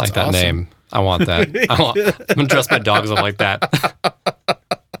cake, but I like it's that awesome. name. I want that. I'm gonna dress my dogs up like that.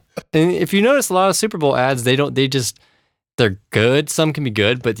 And if you notice, a lot of Super Bowl ads, they're good. Some can be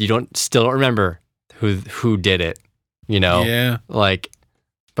good, but you still don't remember who did it. Yeah. Like,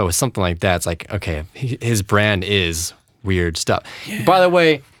 but with something like that, it's like, okay, his brand is weird stuff. Yeah. By the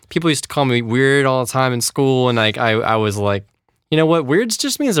way, people used to call me weird all the time in school, and like I was like, you know what? Weird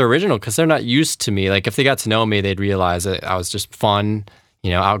just means original because they're not used to me. Like if they got to know me, they'd realize that I was just fun,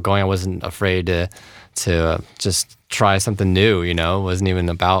 outgoing. I wasn't afraid to just try something new. It wasn't even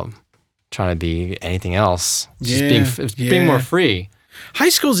about trying to be anything else. Just being more free. High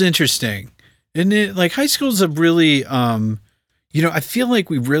school's interesting, isn't it? Like high school's a really, I feel like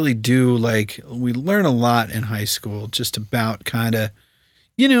we really do, like we learn a lot in high school just about kind of,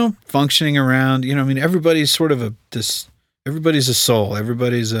 functioning around, everybody's sort of everybody's a soul.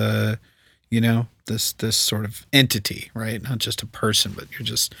 Everybody's a, this sort of entity, right? Not just a person, but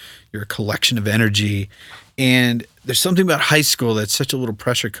you're a collection of energy. And there's something about high school that's such a little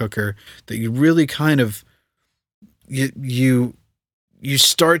pressure cooker that you really kind of, you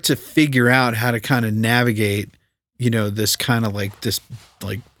start to figure out how to kind of navigate, this kind of like this,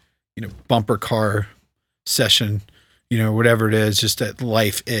 like, bumper car session, whatever it is, just that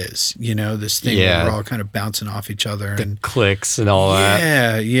life is, this thing where we're all kind of bouncing off each other and clicks and all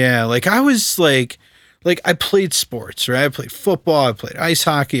that. Yeah. Like I was like I played sports, right? I played football, I played ice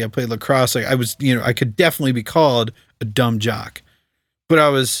hockey, I played lacrosse. Like I was, I could definitely be called a dumb jock, but I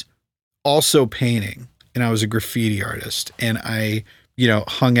was also painting and I was a graffiti artist and I,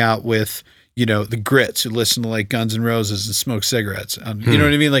 hung out with, the grits who listened to like Guns N' Roses and smoked cigarettes. You know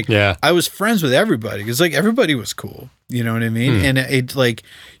what I mean? Like, I was friends with everybody because like everybody was cool. You know what I mean? And it like,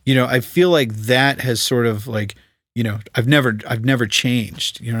 I feel like that has sort of like, I've never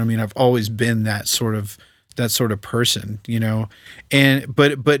changed. You know what I mean? I've always been that sort of person. And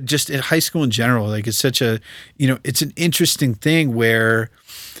but just in high school in general, like it's such a, it's an interesting thing where,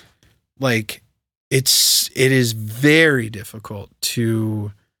 like, it is very difficult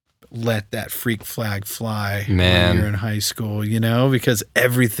to let that freak flag fly when you're in high school, because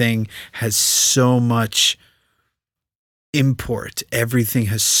everything has so much import. Everything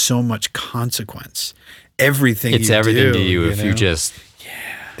has so much consequence. Everything It's you everything do, to you if you know? just,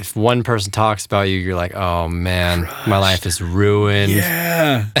 if one person talks about you, you're like, oh man, my life is ruined.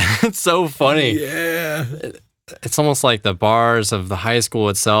 Yeah. It's so funny. Yeah. It's almost like the bars of the high school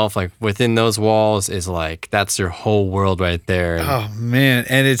itself, like within those walls is like, that's your whole world right there. And Oh man,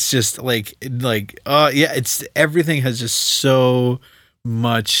 and it's just yeah, it's everything has just so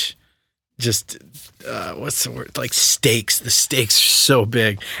much just what's the word, like stakes. The stakes are so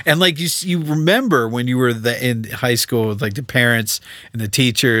big, and like you remember when you were in high school with like the parents and the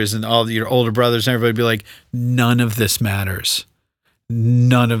teachers and all your older brothers and everybody be like, none of this matters.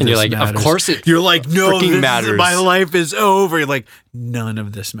 None of And this you're like, matters. of course it You're like, no, freaking matters. my life is over. You're like, none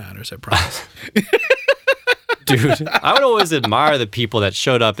of this matters, I promise. Dude, I would always admire the people that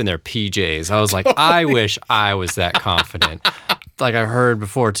showed up in their PJs. I was like, I wish I was that confident. Like I heard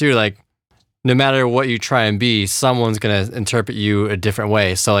before too, like no matter what you try and be, someone's going to interpret you a different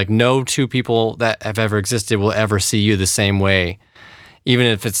way. So like no two people that have ever existed will ever see you the same way, even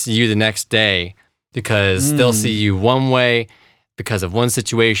if it's you the next day, because they'll see you one way because of one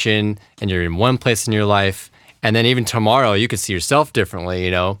situation and you're in one place in your life. And then even tomorrow you could see yourself differently, you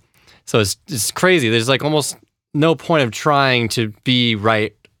know? So it's crazy. There's like almost no point of trying to be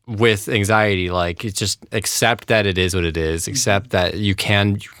right with anxiety. Like it's just accept that it is what it is, accept that you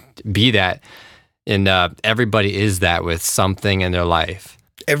can be that. And everybody is that with something in their life.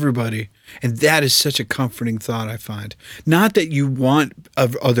 Everybody. And that is such a comforting thought, I find. Not that you want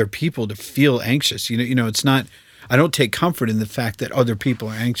other people to feel anxious. You know, it's not, I don't take comfort in the fact that other people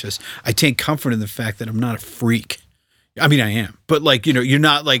are anxious. I take comfort in the fact that I'm not a freak. I mean, I am, but like, you know, you're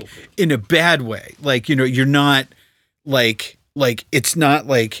not like in a bad way. Like, you know, you're not like it's not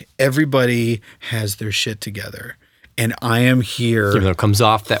like everybody has their shit together and I am here. Even though it comes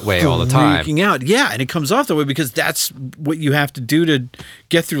off that way all the time. Freaking out. Yeah. And it comes off that way because that's what you have to do to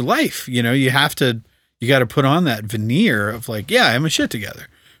get through life. You know, you got to put on that veneer of like, yeah, I'm a shit together.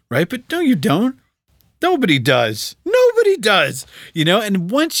 Right. But no, you don't. Nobody does. Nobody does. You know, and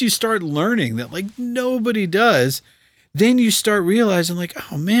once you start learning that like nobody does, then you start realizing like,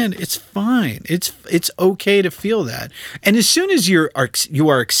 oh man, it's fine. It's okay to feel that. And as soon as you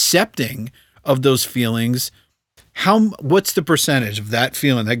are accepting of those feelings, what's the percentage of that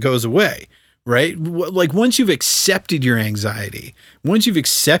feeling that goes away? Right? Like once you've accepted your anxiety, once you've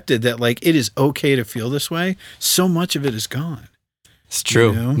accepted that like it is okay to feel this way, so much of it is gone. It's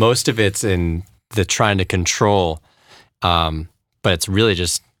true. You know? Most of it's in the trying to control, but it's really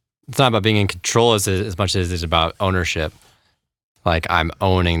just, it's not about being in control as much as it's about ownership. Like I'm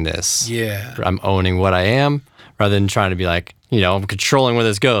owning this. Yeah. I'm owning what I am rather than trying to be like, you know, I'm controlling where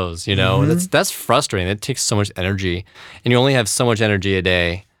this goes, you know. That's frustrating. It takes so much energy and you only have so much energy a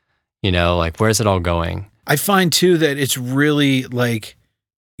day, you know, like where's it all going? I find too that it's really like,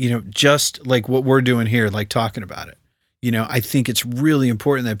 you know, just like what we're doing here, like talking about it. You know, I think it's really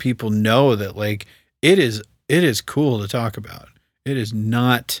important that people know that like it is cool to talk about. It is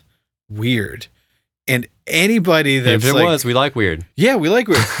not weird. And anybody that's if it like, was, we like weird. yeah, we like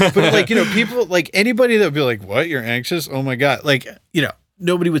weird. But like, you know, people like anybody that would be like, what? You're anxious? Oh my God. Like, you know,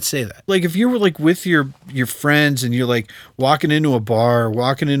 nobody would say that. Like if you were like with your friends and you're like walking into a bar,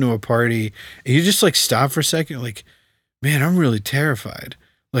 walking into a party, and you just like stop for a second, you're like, man, I'm really terrified.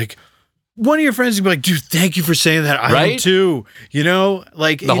 Like, one of your friends would be like, dude, thank you for saying that. I am too. You know,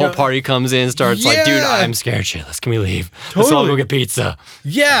 like The whole party comes in, starts like, dude, Yeah. I'm scared shitless. Can we leave? Let's all go get pizza.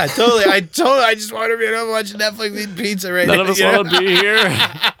 Yeah, totally. I just want to be able to watch Netflix eat pizza right now. None of us you know? want to be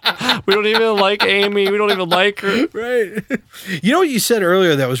here. We don't even like Amy. We don't even like her. Right. You know what you said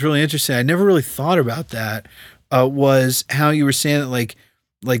earlier that was really interesting? I never really thought about that, was how you were saying that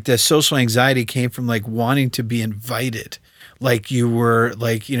like the social anxiety came from like wanting to be invited. Like you were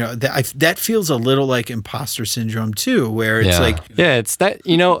like, you know, that feels a little like imposter syndrome too, where it's like, yeah, it's that,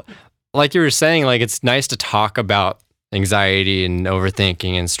 you know, like you were saying, like it's nice to talk about anxiety and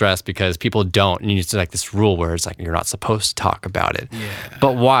overthinking and stress because people don't. And it's like this rule where it's like you're not supposed to talk about it. yeah.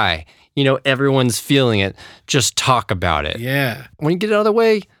 But why? You know, everyone's feeling it. Just talk about it. Yeah. When you get it out of the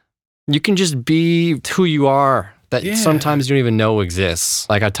way, you can just be who you are. That sometimes you don't even know exists.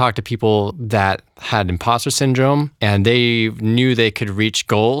 Like I talked to people that had imposter syndrome and they knew they could reach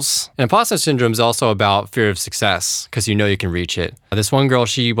goals. And imposter syndrome is also about fear of success because you know you can reach it. This one girl,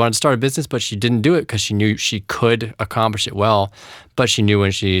 she wanted to start a business, but she didn't do it because she knew she could accomplish it well. But she knew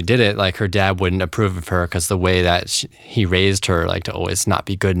when she did it, like her dad wouldn't approve of her because the way that he raised her, like to always not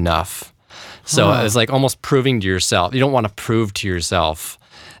be good enough. So it's like almost proving to yourself. You don't want to prove to yourself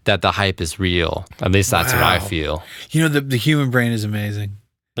that the hype is real. At least that's what I feel. You know, the human brain is amazing.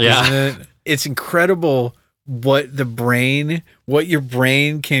 Yeah. Isn't it? It's incredible what your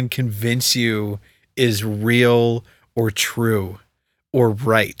brain can convince you is real or true or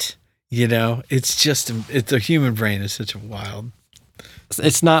right. You know, the human brain is such a wild,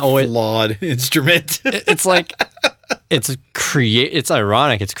 it's not always flawed instrument. It's like it's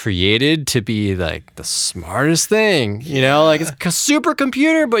ironic. It's created to be like the smartest thing, you know, like it's a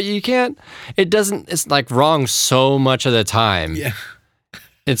supercomputer, but it's like wrong so much of the time. Yeah.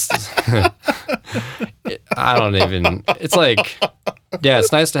 It's it's like, yeah,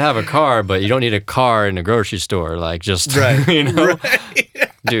 it's nice to have a car, but you don't need a car in a grocery store. Like, just, right. You know, right.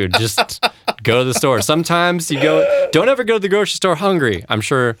 Dude, just go to the store. Sometimes don't ever go to the grocery store hungry. I'm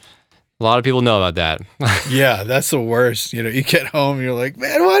sure a lot of people know about that. Yeah, that's the worst. You know, you get home, you're like,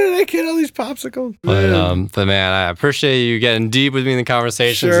 man, why did I get all these popsicles? But man, I appreciate you getting deep with me in the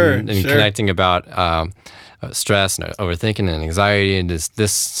conversations and connecting about stress and overthinking and anxiety, and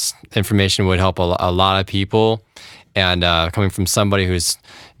this information would help a lot of people. And coming from somebody who's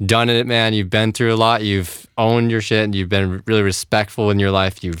done it, man, you've been through a lot, you've owned your shit, and you've been really respectful in your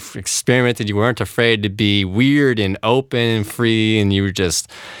life, you've experimented, you weren't afraid to be weird and open and free, and you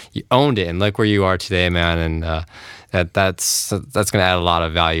owned it, and look where you are today, man. And that's going to add a lot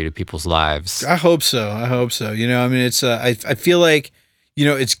of value to people's lives. I hope so. You know, I mean, it's I feel like, you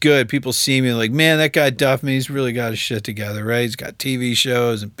know, it's good. People see me like, man, that guy Duff, man, he's really got his shit together, right? He's got TV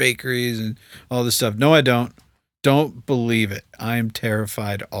shows and bakeries and all this stuff. No, I don't. Don't believe it. I'm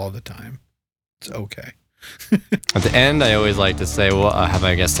terrified all the time. It's okay. At the end, I always like to say, have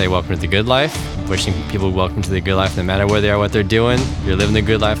my guests say, welcome to the good life. Wishing people welcome to the good life, no matter where they are, what they're doing. You're living the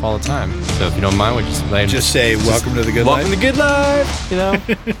good life all the time. So if you don't mind, would you just say, welcome to the good life? Welcome to the good life, you know?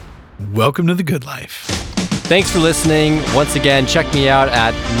 Welcome to the good life. Thanks for listening. Once again, check me out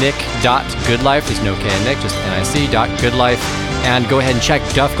at nick.goodlife. There's no K in Nick, just nic.goodlife. And go ahead and check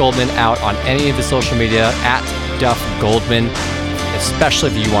Duff Goldman out on any of the social media at Duff Goldman, especially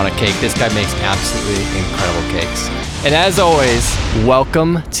if you want a cake. This guy makes absolutely incredible cakes. And as always,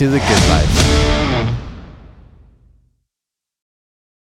 welcome to the good life.